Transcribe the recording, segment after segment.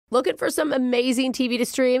Looking for some amazing TV to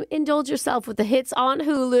stream? Indulge yourself with the hits on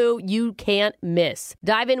Hulu you can't miss.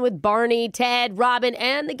 Dive in with Barney, Ted, Robin,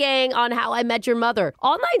 and the gang on How I Met Your Mother.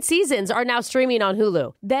 All 9 seasons are now streaming on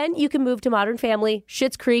Hulu. Then you can move to Modern Family,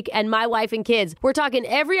 Schitt's Creek, and My Wife and Kids. We're talking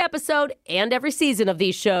every episode and every season of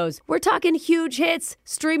these shows. We're talking huge hits,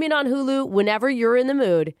 streaming on Hulu whenever you're in the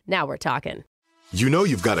mood. Now we're talking. You know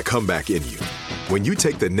you've got a comeback in you. When you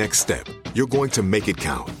take the next step, you're going to make it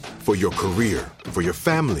count. For your career, for your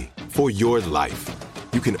family, for your life.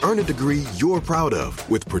 You can earn a degree you're proud of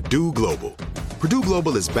with Purdue Global. Purdue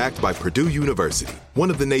Global is backed by Purdue University,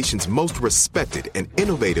 one of the nation's most respected and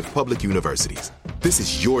innovative public universities. This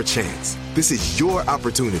is your chance. This is your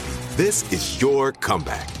opportunity. This is your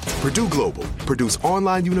comeback. Purdue Global, Purdue's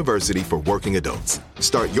online university for working adults.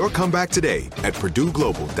 Start your comeback today at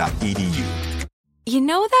purdueglobal.edu. You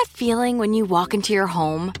know that feeling when you walk into your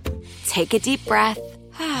home, take a deep breath,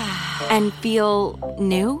 and feel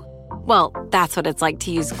new? Well, that's what it's like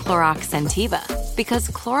to use Clorox Scentiva. Because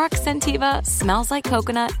Clorox Scentiva smells like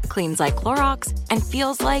coconut, cleans like Clorox, and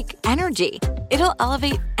feels like energy. It'll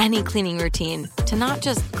elevate any cleaning routine to not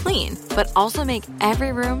just clean, but also make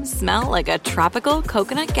every room smell like a tropical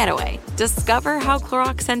coconut getaway. Discover how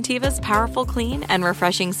Clorox Scentiva's powerful clean and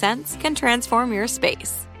refreshing scents can transform your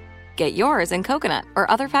space. Get yours in coconut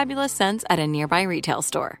or other fabulous scents at a nearby retail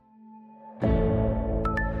store.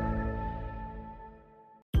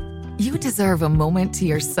 You deserve a moment to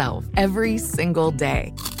yourself every single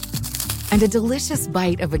day. And a delicious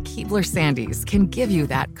bite of a Keebler Sandies can give you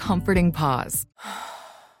that comforting pause.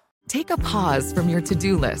 Take a pause from your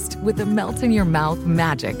to-do list with the melt-in-your-mouth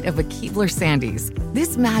magic of a Keebler Sandies.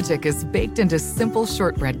 This magic is baked into simple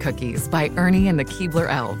shortbread cookies by Ernie and the Keebler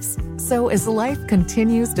Elves. So as life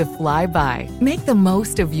continues to fly by, make the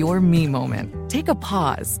most of your me moment. Take a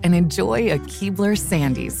pause and enjoy a Keebler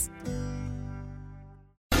Sandies.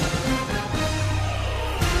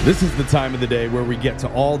 This is the time of the day where we get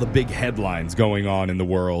to all the big headlines going on in the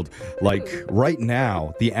world. Like right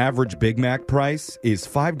now, the average Big Mac price is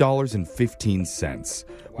 $5.15,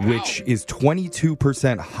 which is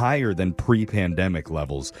 22% higher than pre-pandemic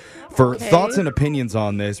levels. For thoughts and opinions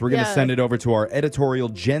on this, we're going to send it over to our editorial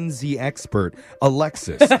Gen Z expert,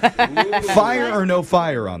 Alexis. Fire or no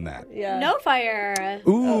fire on that? Yeah. No fire.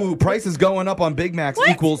 Ooh, prices going up on Big Macs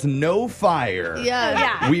equals no fire.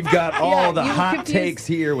 Yeah. We've got all the hot takes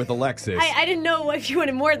here with Alexis. I didn't know if you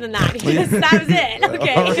wanted more than that because that was it.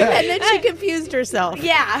 Okay. Right. And then she confused herself.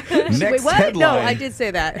 Yeah. Next what? headline. No, I did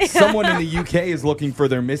say that. Someone in the UK is looking for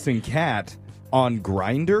their missing cat on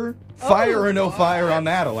Grindr. Fire or no fire on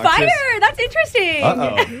that, Alexis? Fire! That's interesting.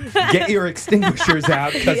 Uh-oh. Get your extinguishers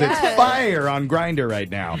out because it's fire on Grindr right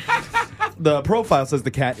now. The profile says the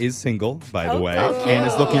cat is single, by the way, and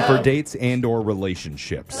is looking for dates and or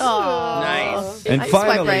relationships. Nice. And I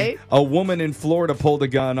finally, swipe right. a woman in Florida pulled a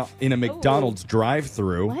gun in a McDonald's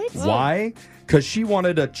drive-thru. What? Why? Because she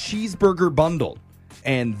wanted a cheeseburger bundle.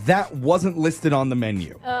 And that wasn't listed on the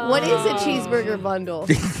menu. What is a cheeseburger bundle?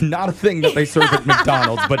 Not a thing that they serve at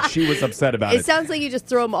McDonald's, but she was upset about it. It sounds like you just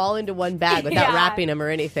throw them all into one bag without wrapping them or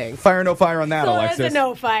anything. Fire or no fire on that, So Alexis? that's a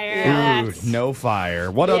no fire. Ooh, no fire.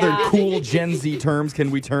 What other cool Gen Z terms can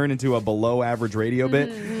we turn into a below-average radio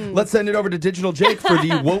bit? Let's send it over to Digital Jake for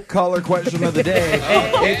the woke collar question of the day,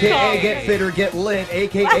 a.k.a. get fit or get lit,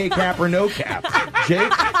 a.k.a. cap or no cap.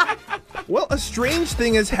 Jake? Well, a strange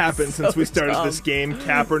thing has happened since we started this game,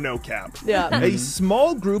 Cap or No Cap. Yeah. A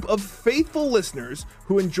small group of faithful listeners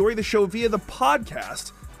who enjoy the show via the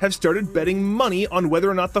podcast have started betting money on whether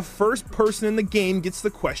or not the first person in the game gets the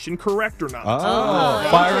question correct or not. Oh,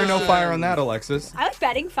 fire or no fire on that, Alexis? I like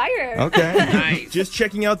betting fire. Okay. Nice. Just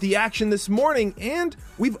checking out the action this morning, and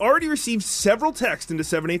we've already received several texts into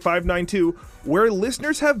 78592 where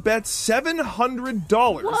listeners have bet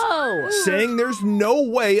 $700 saying there's no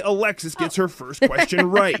way Alexis gets her first question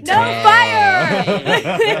right. No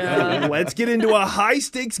fire! Let's get into a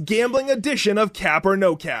high-stakes gambling edition of Cap or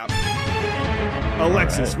No Cap.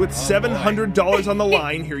 Alexis, with $700 on the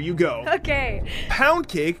line, here you go. Okay. Pound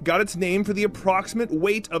cake got its name for the approximate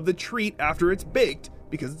weight of the treat after it's baked,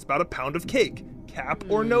 because it's about a pound of cake. Cap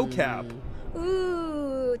or no cap?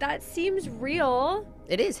 Ooh, that seems real.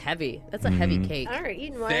 It is heavy. That's a heavy cake. All right,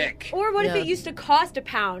 eating one. Thick. Or what if it used to cost a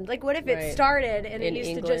pound? Like, what if it started and In it used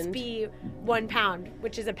England. to just be 1 pound,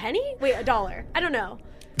 which is a penny? Wait, $1. I don't know.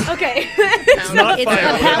 Okay. It's not A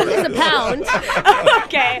fire. pound is a pound.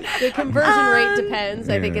 Okay. The conversion rate depends.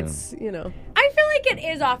 I think it's, I feel like it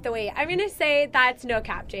is off the weight. I'm going to say that's no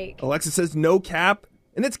cap, Jake. Alexis says no cap.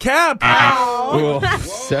 And it's Cap. Oh,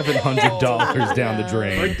 $700 down the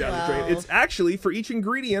drain. Right down the drain. It's actually, for each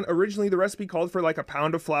ingredient, originally the recipe called for like a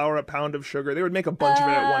pound of flour, a pound of sugar. They would make a bunch of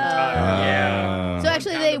it at one time. Yeah. So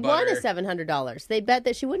actually, Pound they of won a butter. $700. They bet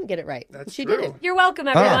that she wouldn't get it right. That's she true. did it. You're welcome,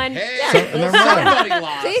 everyone. Hey, Never mind. somebody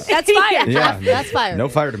lost. See, that's fire. Yeah. That's fire. No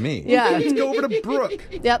fire to me. Yeah. Let's go over to Brooke.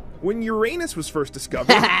 Yep. When Uranus was first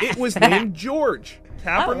discovered, it was named George.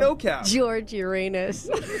 Cap or no cap? George Uranus.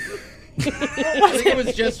 I think it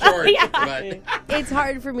was just George, but It's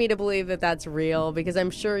hard for me to believe that that's real because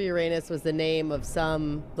I'm sure Uranus was the name of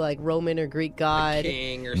some like Roman or Greek god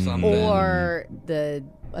king or something. or the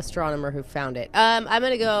astronomer who found it. I'm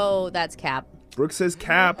gonna go. That's Cap. Brooke says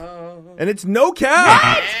cap, and it's no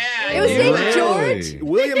cap. It was named Really? George.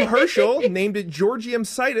 William Herschel named it Georgium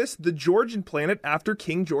Sidus, the Georgian planet, after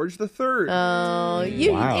King George III. Oh,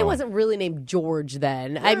 Wow. it wasn't really named George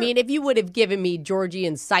then. I mean, if you would have given me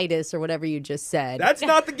Georgian Citus or whatever you just said. That's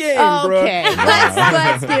not the game, okay. Brooke.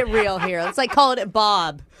 Let's get real here. It's like calling it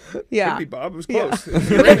Bob. Yeah. Could be Bob. It was close.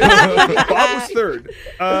 Bob was third.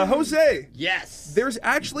 Jose. Yes. There's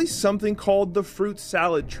actually something called the fruit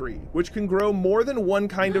salad tree, which can grow more than one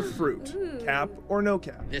kind of fruit. Cap or no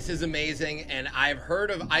cap? This is amazing, and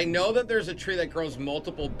I know that there's a tree that grows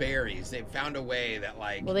multiple berries. They've found a way that,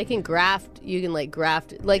 like, Well, they can graft. You can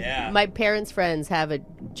graft. Yeah. My parents' friends have a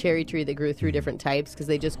cherry tree that grew 3 different types because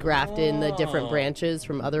they just graft in the different branches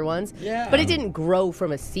from other ones. Yeah. But it didn't grow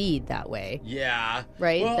from a seed that way, yeah.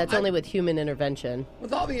 right? Well, That's only with human intervention.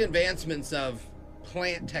 with all the advancements of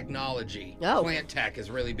plant technology. Oh. Plant tech is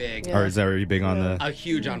really big. Or is that really big on the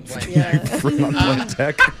Huge on plant tech. fruit on plant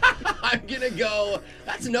tech? I'm gonna go.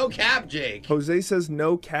 That's no cap, Jake. Jose says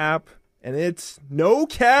no cap, and it's no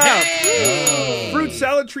cap. Fruit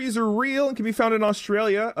salad trees are real and can be found in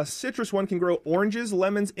Australia. A citrus one can grow oranges,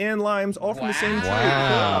 lemons, and limes, all from the same tree.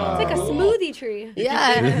 Wow. It's like a smoothie tree.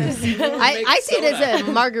 Yeah. I see it as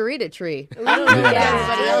a margarita tree. I don't know what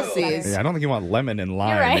everybody else sees. Yeah, I don't think you want lemon and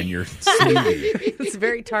lime right. in your smoothie. It's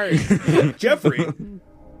very tart. Jeffrey,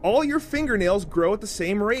 all your fingernails grow at the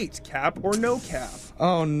same rate. Cap or no cap?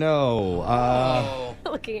 Oh, no.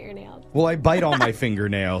 Looking at your nails. Well, I bite all my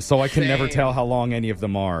fingernails, so I can never Same. tell how long any of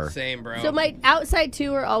them are. Same, bro. So my outside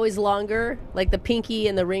 2 are always longer, like the pinky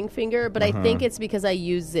and the ring finger, but I think it's because I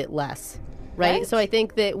use it less, right? What? So I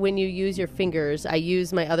think that when you use your fingers, I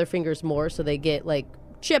use my other fingers more so they get like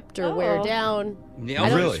chipped or wear Oh. down.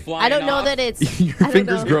 Nails Really? just flying I don't know off. that it's Your I don't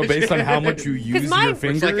fingers know. grow based on how much you use mine your looks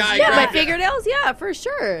fingers? like I- Yeah, my Right. fingernails, yeah, for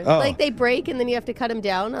sure. Oh. Like they break and then you have to cut them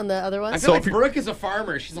down on the other I ones. feel if like you- Brooke is a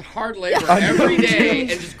farmer. She's a hard laborer I know. every day and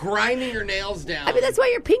just grinding your nails down. I mean, that's why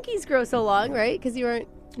your pinkies grow so long, right? Because you aren't.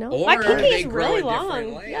 No. Or My pinky they is grow really at different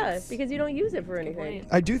long. lengths. Yeah, because you don't use it for anything.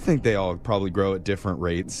 I do think they all probably grow at different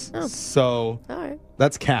rates. Oh. So All right.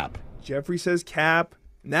 that's cap. Jeffrey says cap,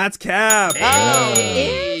 and that's cap. Oh, it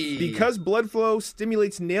Hey. Because blood flow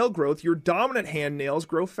stimulates nail growth, your dominant hand nails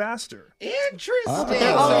grow faster. Interesting.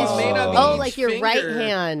 They're So always, it may not be oh, each like your finger. right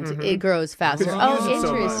hand, it grows faster. Because Oh, you use it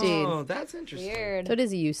so much. interesting. Oh, that's interesting. Weird. So it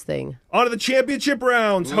is a use thing. On to the championship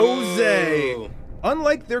rounds. Jose. Ooh.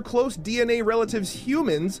 Unlike their close DNA relatives,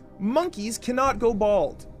 humans, monkeys cannot go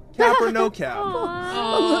bald. Cap or no cap?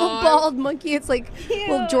 A little bald monkey. It's like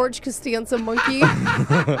little George Costanza monkey.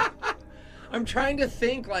 I'm trying to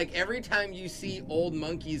think, like, every time you see old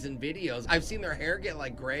monkeys in videos, I've seen their hair get,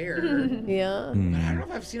 like, grayer. Yeah. But I don't know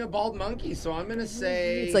if I've seen a bald monkey, so I'm going to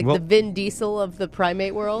say... It's like Well- the Vin Diesel of the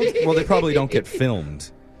primate world. Well, they probably don't get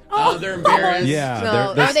filmed. oh, they're embarrassed. Yeah,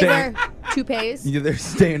 No, they're or they staying, wear toupees. yeah, they're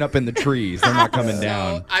staying up in the trees. They're not coming So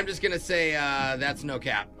down. I'm just going to say that's no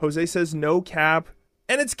cap. Jose says no cap,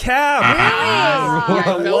 and it's cap. I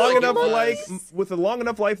felt Long like it enough was. life, with a long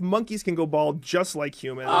enough life, monkeys can go bald just like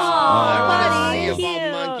humans. I want buddy. to see a bald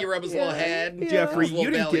Cute. monkey rub his little head. Jeffrey, his little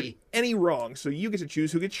you didn't belly. get any wrong, so you get to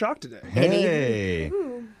choose who gets shocked today. Hey.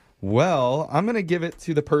 Well, I'm going to give it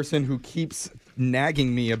to the person who keeps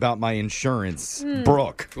nagging me about my insurance,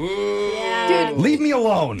 Brooke. Dude, Leave me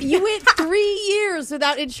alone. you went 3 years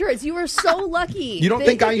without insurance. You were so lucky. You don't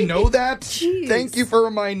think I know that? Jeez. Thank you for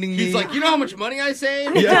reminding me. He's like, you know how much money I save?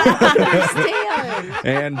 Understand.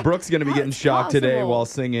 And Brooke's going to be getting shocked today possible? while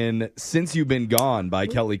singing Since You've Been Gone by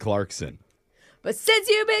Kelly Clarkson. But since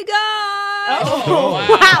you've been gone, Oh,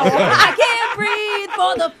 wow. I can't breathe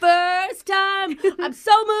for the first time. I'm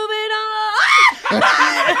so moving on.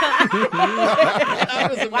 That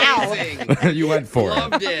was amazing. You went for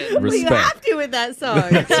Loved it. it. You Respect. have to with that song.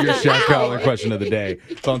 That's your Shaq Collar question of the day.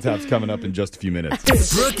 Phone tap's coming up in just a few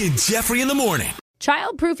minutes. Brooke and Jeffrey in the morning.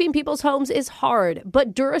 Childproofing people's homes is hard,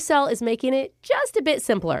 but Duracell is making it just a bit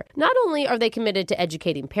simpler. Not only are they committed to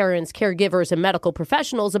educating parents, caregivers, and medical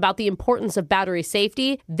professionals about the importance of battery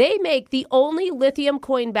safety, they make the only lithium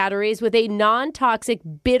coin batteries with a non-toxic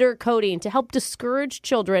bitter coating to help discourage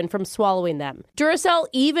children from swallowing them. Duracell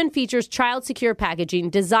even features child-secure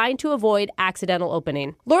packaging designed to avoid accidental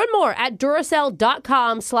opening. Learn more at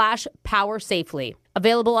Duracell.com/powersafely.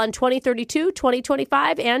 Available on 2032,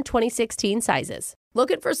 2025, and 2016 sizes.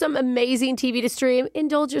 Looking for some amazing TV to stream?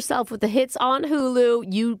 Indulge yourself with the hits on Hulu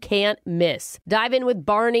you can't miss. Dive in with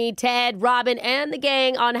Barney, Ted, Robin, and the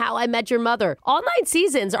gang on How I Met Your Mother. All 9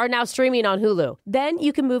 seasons are now streaming on Hulu. Then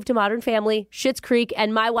you can move to Modern Family, Schitt's Creek,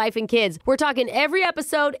 and My Wife and Kids. We're talking every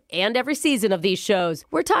episode and every season of these shows.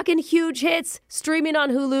 We're talking huge hits, streaming on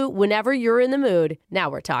Hulu whenever you're in the mood. Now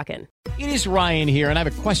we're talking. It is Ryan here, and I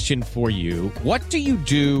have a question for you. What do you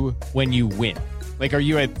do when you win? Like, are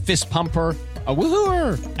you a fist pumper, a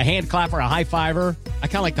woohooer, a hand clapper, a high fiver? I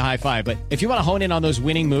kind of like the high five, but if you want to hone in on those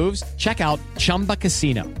winning moves, check out Chumba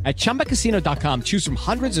Casino. At ChumbaCasino.com, choose from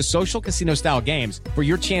hundreds of social casino-style games for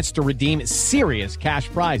your chance to redeem serious cash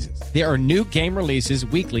prizes. There are new game releases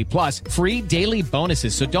weekly, plus free daily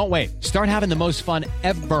bonuses. So don't wait. Start having the most fun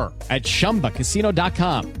ever at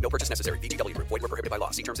ChumbaCasino.com. No purchase necessary. VGW. Void where prohibited by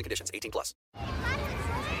law. See terms and conditions. 18+.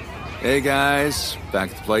 Hey, guys.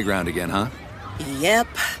 Back at the playground again, huh? Yep.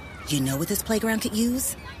 You know what this playground could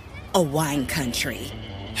use? A wine country.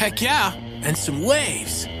 Heck yeah, and some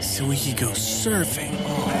waves so we could go surfing.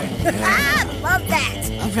 Oh, yeah. Love that.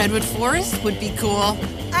 A redwood forest would be cool.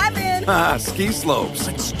 I'm in. Ski slopes.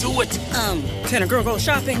 Let's do it. Can a girl go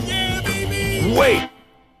shopping? Yeah, baby. Wait.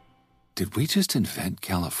 Did we just invent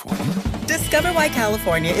California? Discover why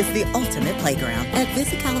California is the ultimate playground at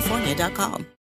visitcalifornia.com.